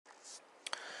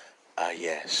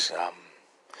Yes.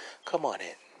 Come on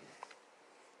in,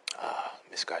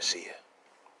 Miss Garcia.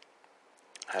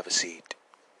 Have a seat.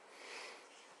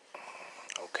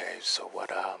 Okay. So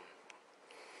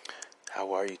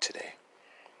how are you today?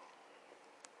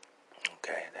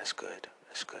 Okay, that's good.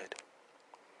 That's good.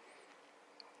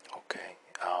 Okay.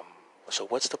 So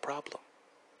what's the problem?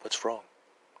 What's wrong?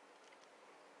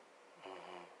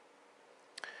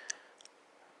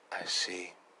 I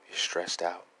see. You're stressed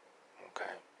out.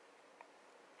 Okay.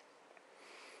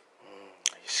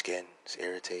 Your skin is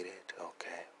irritated.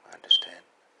 Okay, I understand.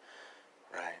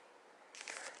 Right.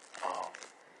 Um,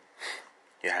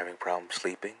 you're having problems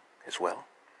sleeping as well.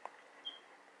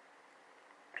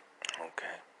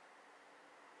 Okay.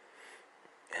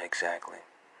 Exactly.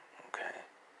 Okay.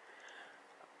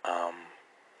 Um.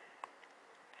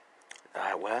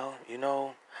 Well,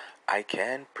 I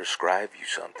can prescribe you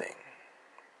something,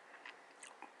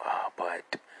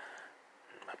 but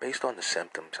based on the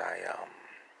symptoms,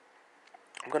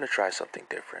 I'm gonna try something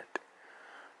different.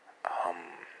 Um.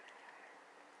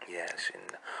 Yes,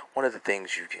 and one of the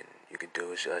things you can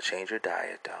do is change your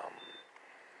diet.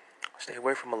 Stay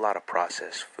away from a lot of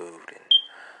processed food and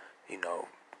you know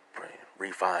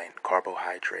refined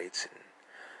carbohydrates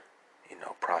and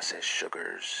processed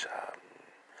sugars.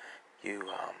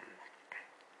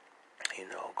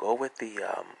 Go with the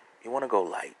you want to go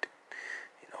light.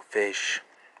 Fish.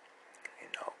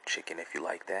 Chicken if you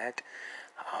like that.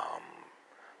 Um,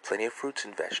 Plenty of fruits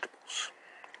and vegetables.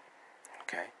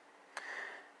 Okay.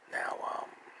 Now,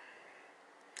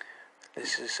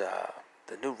 this is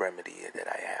the new remedy that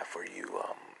I have for you.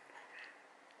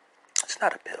 It's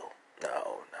not a pill.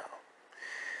 No,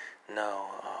 no, no.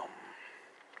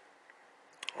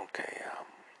 Okay.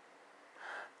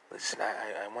 Listen,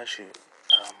 I want you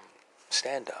um,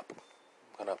 stand up.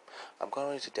 I'm gonna I'm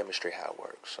going to demonstrate how it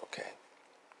works. Okay.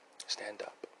 Stand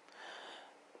up.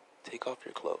 Take off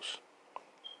your clothes.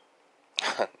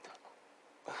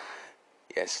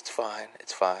 Yes, it's fine.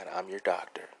 It's fine. I'm your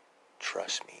doctor.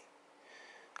 Trust me.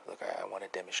 Look, I want to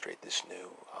demonstrate this new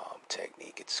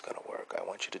technique. It's gonna work. I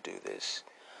want you to do this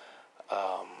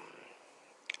um,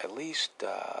 at least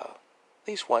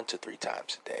 1 to 3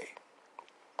 times a day.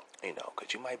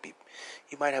 Because you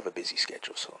might have a busy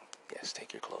schedule. So yes,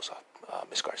 take your clothes off,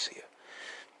 Miss Garcia.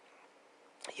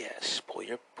 Yes, pull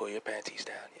your panties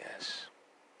down. Yes,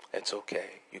 it's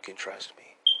okay. You can trust me.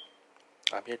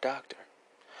 I'm your doctor.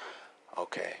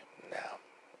 Okay, now,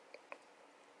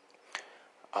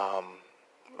 um,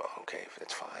 okay,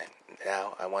 that's fine.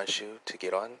 Now I want you to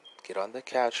get on the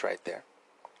couch right there,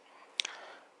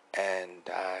 and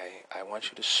I want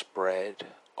you to spread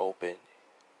open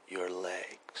your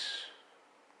legs.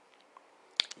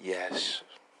 Yes,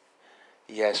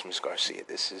 yes, Miss Garcia.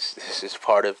 This is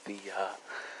part of the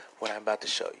what I'm about to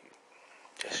show you.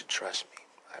 Just trust me.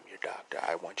 I'm your doctor.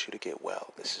 I want you to get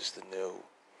well. This is the new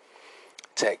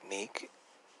technique.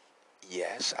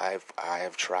 Yes, I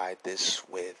have tried this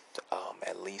with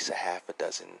at least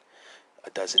a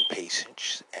dozen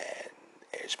patients, and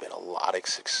there's been a lot of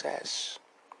success.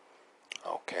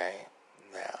 Okay,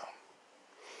 now,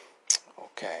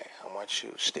 okay, I want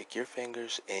you to stick your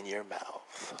fingers in your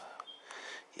mouth.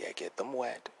 Yeah, get them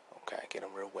wet. Okay, get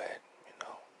them real wet. You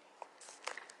know.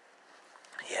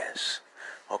 Yes.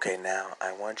 Okay, now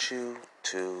I want you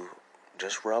to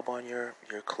just rub on your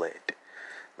clit,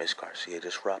 Miss Garcia.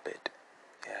 Just rub it.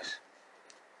 Yes.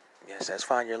 Yes, that's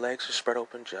fine. Your legs are spread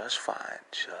open just fine.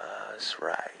 Just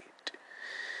right.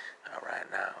 All right,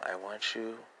 now I want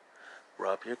you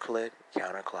rub your clit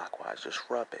counterclockwise. Just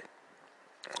rub it.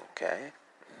 Okay.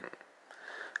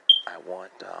 I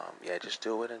want yeah, just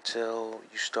do it until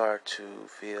you start to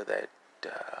feel that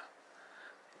uh,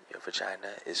 your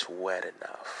vagina is wet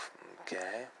enough.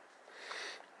 Okay.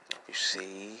 You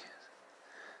see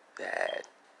that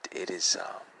it is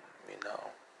you know,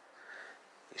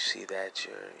 you see that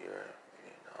you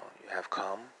have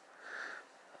cum,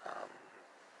 um,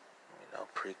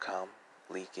 pre-cum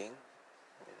leaking,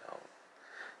 you know,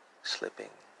 slipping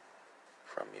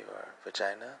from your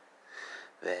vagina,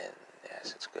 then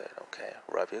yes, it's good. Okay,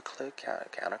 rub your clit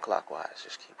counterclockwise.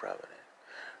 Just keep rubbing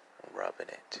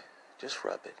it. Just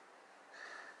rub it.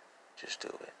 Just do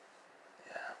it.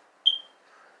 Yeah.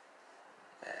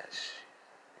 Yes.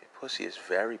 Your pussy is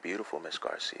very beautiful, Miss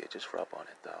Garcia. Just rub on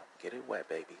it, though. Get it wet,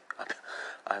 baby.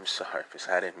 I'm sorry, because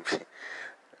I didn't.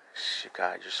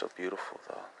 God, you're so beautiful,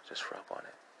 though. Just rub on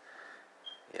it.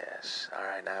 Yes. All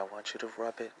right. Now I want you to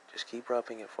rub it. Just keep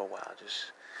rubbing it for a while.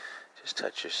 Just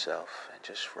touch yourself and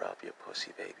just rub your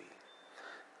pussy, baby.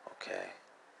 Okay.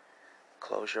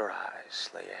 Close your eyes.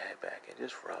 Lay your head back and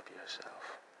just rub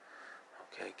yourself.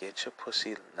 Okay. Get your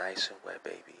pussy nice and wet,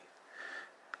 baby.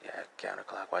 Yeah,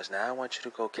 counterclockwise. Now I want you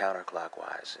to go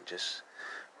counterclockwise and just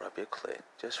rub your clit.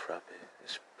 Just rub it.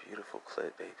 It's beautiful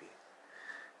clit, baby.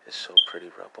 It's so pretty.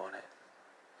 Rub on it.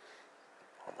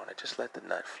 Rub on it. Just let the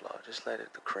nut flow. Just let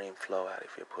it, the cream flow out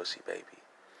of your pussy, baby.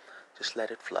 Just let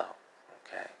it flow.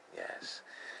 Okay. Yes.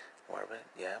 Rub it.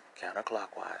 Yeah.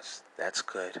 Counterclockwise. That's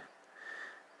good.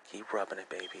 Keep rubbing it,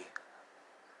 baby.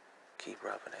 Keep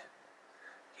rubbing it.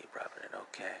 Keep rubbing it.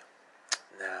 Okay.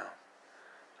 Now.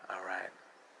 All right.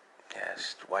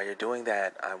 Yes. While you're doing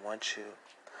that, I want you.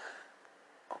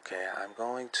 Okay. I'm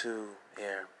going to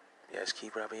here. Yes.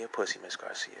 Keep rubbing your pussy, Miss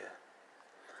Garcia.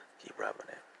 Keep rubbing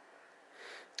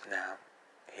it. Now,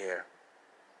 here.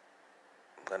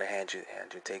 I'm gonna hand you.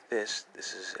 Take this.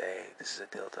 This is a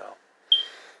dildo.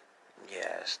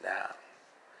 Yes. Now,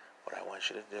 what I want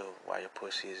you to do while your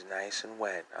pussy is nice and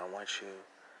wet, I want you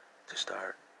to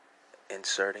start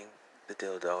inserting the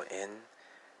dildo in.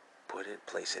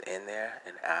 Place it in there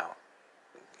and out.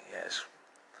 Yes.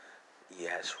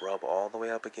 Yes. Rub all the way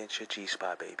up against your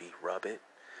G-spot, baby. Rub it.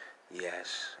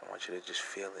 Yes. I want you to just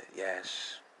feel it.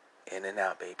 Yes. In and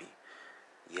out, baby.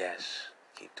 Yes.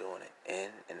 Keep doing it. In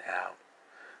and out.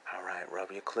 All right.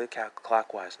 Rub your clit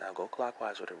clockwise. Now go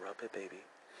clockwise with it. Rub it, baby.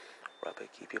 Rub it.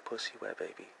 Keep your pussy wet,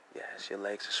 baby. Yes. Your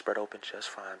legs are spread open just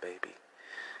fine, baby.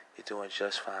 You're doing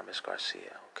just fine, Miss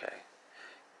Garcia. Okay.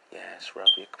 Yes. Rub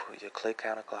your clit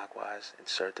counterclockwise.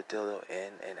 Insert the dildo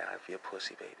in and out of your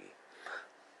pussy, baby.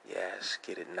 Yes.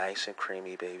 Get it nice and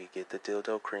creamy, baby. Get the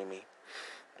dildo creamy.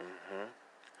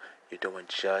 You're doing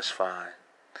just fine.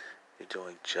 You're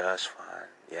doing just fine.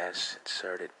 Yes.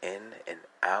 Insert it in and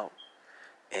out.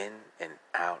 In and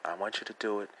out. I want you to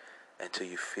do it until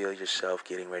you feel yourself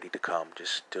getting ready to come.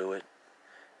 Just do it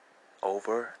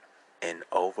over and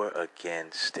over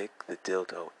again. Stick the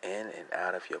dildo in and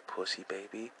out of your pussy,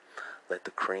 baby. Let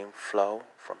the cream flow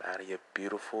from out of your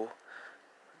beautiful,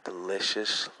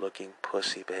 delicious looking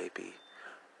pussy, baby.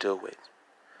 Do it.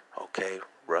 Okay,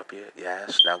 rub your,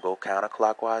 yes. Now go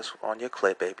counterclockwise on your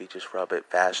clit, baby. Just rub it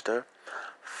faster.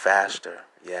 Faster.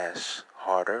 Yes.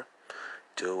 Harder.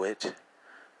 Do it.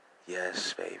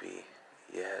 Yes, baby.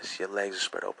 Yes, your legs are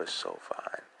spread open. So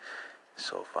fine.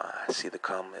 So fine. I see the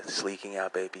cum. It's leaking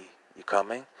out, baby. You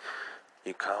coming?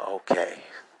 You come? Okay.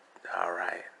 All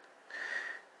right.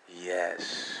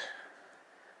 Yes.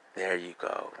 There you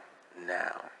go.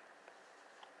 Now,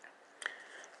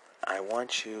 I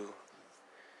want you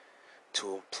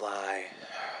to apply.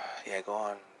 Yeah, go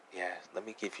on. Yeah, let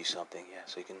me give you something. Yeah,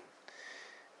 so you can,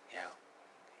 yeah,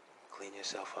 clean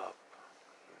yourself up.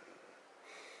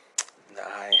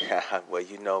 Nah, well,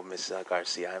 you know, Miss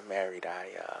Garcia, I'm married.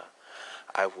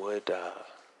 I would,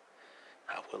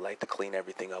 I would like to clean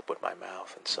everything up with my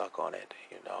mouth and suck on it,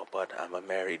 you know. But I'm a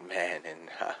married man, and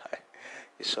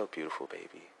you're so beautiful,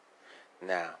 baby.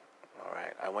 Now, all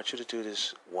right, I want you to do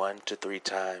this 1 to 3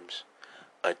 times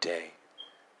a day,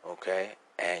 okay?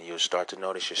 And you'll start to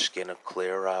notice your skin will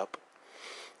clear up,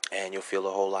 and you'll feel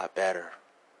a whole lot better.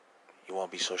 You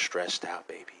won't be so stressed out,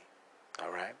 baby.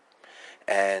 All right?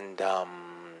 And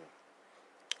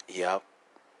yep,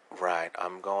 right.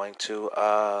 I'm going to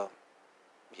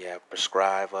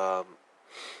prescribe. I'm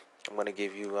going to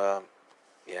give you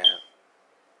yeah,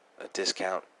 a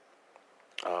discount.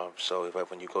 So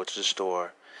when you go to the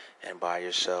store and buy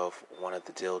yourself one of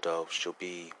the dildos, you'll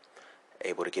be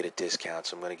able to get a discount.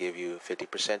 So I'm going to give you a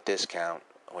 50% discount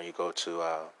when you go to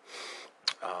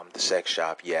the sex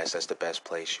shop. Yes, that's the best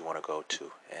place you want to go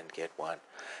to and get one.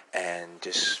 And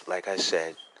just like I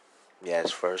said,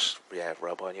 yes, first, yeah,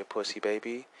 rub on your pussy,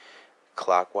 baby,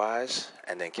 clockwise,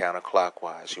 and then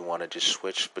counterclockwise. You want to just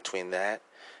switch between that.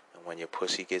 And when your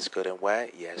pussy gets good and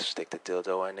wet, yes, stick the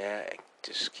dildo in there and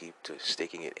just keep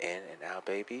sticking it in and out,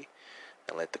 baby.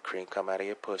 And let the cream come out of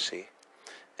your pussy.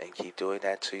 And keep doing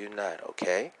that till you nut,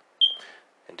 okay?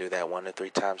 And do that 1 to 3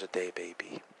 times a day,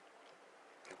 baby.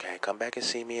 Okay, come back and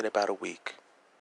see me in about a week.